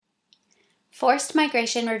Forced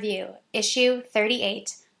Migration Review, Issue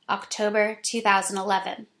 38, October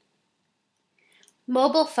 2011.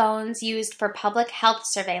 Mobile Phones Used for Public Health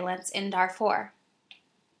Surveillance in Darfur,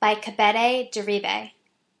 by Kebede Diribe.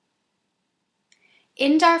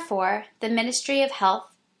 In Darfur, the Ministry of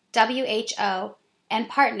Health, WHO, and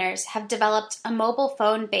partners have developed a mobile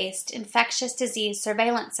phone-based infectious disease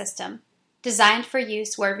surveillance system designed for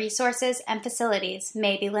use where resources and facilities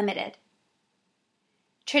may be limited.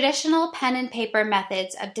 Traditional pen and paper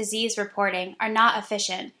methods of disease reporting are not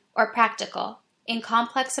efficient or practical in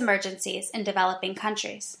complex emergencies in developing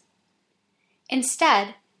countries.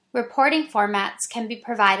 Instead, reporting formats can be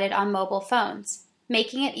provided on mobile phones,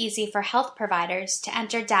 making it easy for health providers to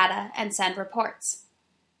enter data and send reports.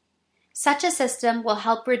 Such a system will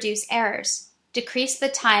help reduce errors, decrease the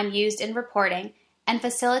time used in reporting, and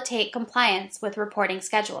facilitate compliance with reporting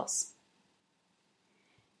schedules.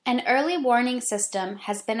 An early warning system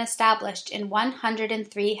has been established in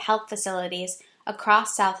 103 health facilities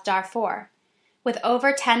across South Darfur, with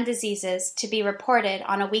over 10 diseases to be reported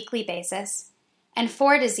on a weekly basis and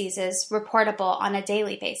 4 diseases reportable on a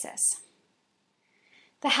daily basis.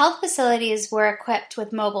 The health facilities were equipped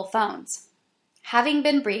with mobile phones. Having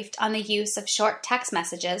been briefed on the use of short text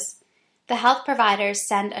messages, the health providers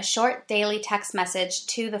send a short daily text message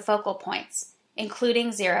to the focal points,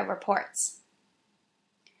 including 0 reports.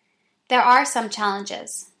 There are some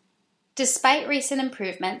challenges. Despite recent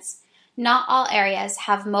improvements, not all areas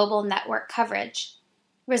have mobile network coverage,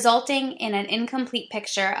 resulting in an incomplete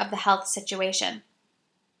picture of the health situation.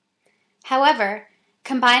 However,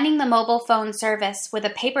 combining the mobile phone service with a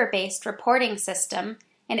paper-based reporting system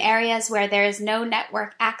in areas where there is no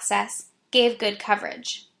network access gave good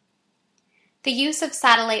coverage. The use of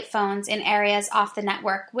satellite phones in areas off the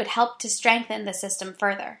network would help to strengthen the system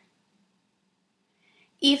further.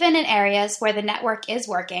 Even in areas where the network is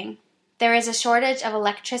working, there is a shortage of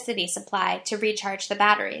electricity supply to recharge the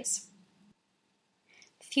batteries.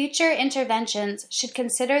 Future interventions should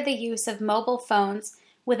consider the use of mobile phones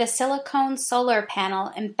with a silicone solar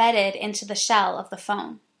panel embedded into the shell of the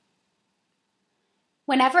phone.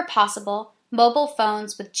 Whenever possible, mobile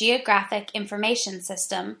phones with Geographic Information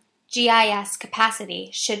System, GIS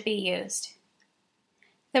capacity should be used.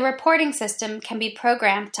 The reporting system can be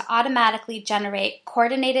programmed to automatically generate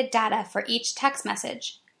coordinated data for each text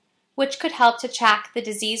message, which could help to track the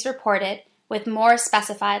disease reported with more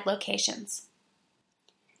specified locations.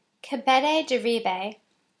 Kebede Diribe,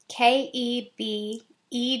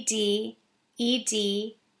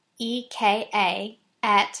 KEBEDEDEKA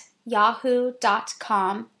at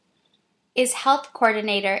yahoo.com, is health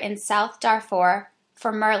coordinator in South Darfur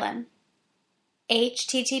for Merlin.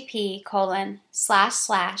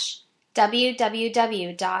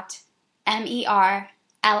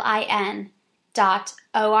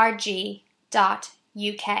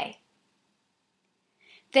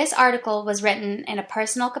 This article was written in a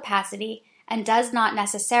personal capacity and does not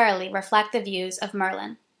necessarily reflect the views of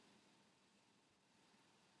Merlin.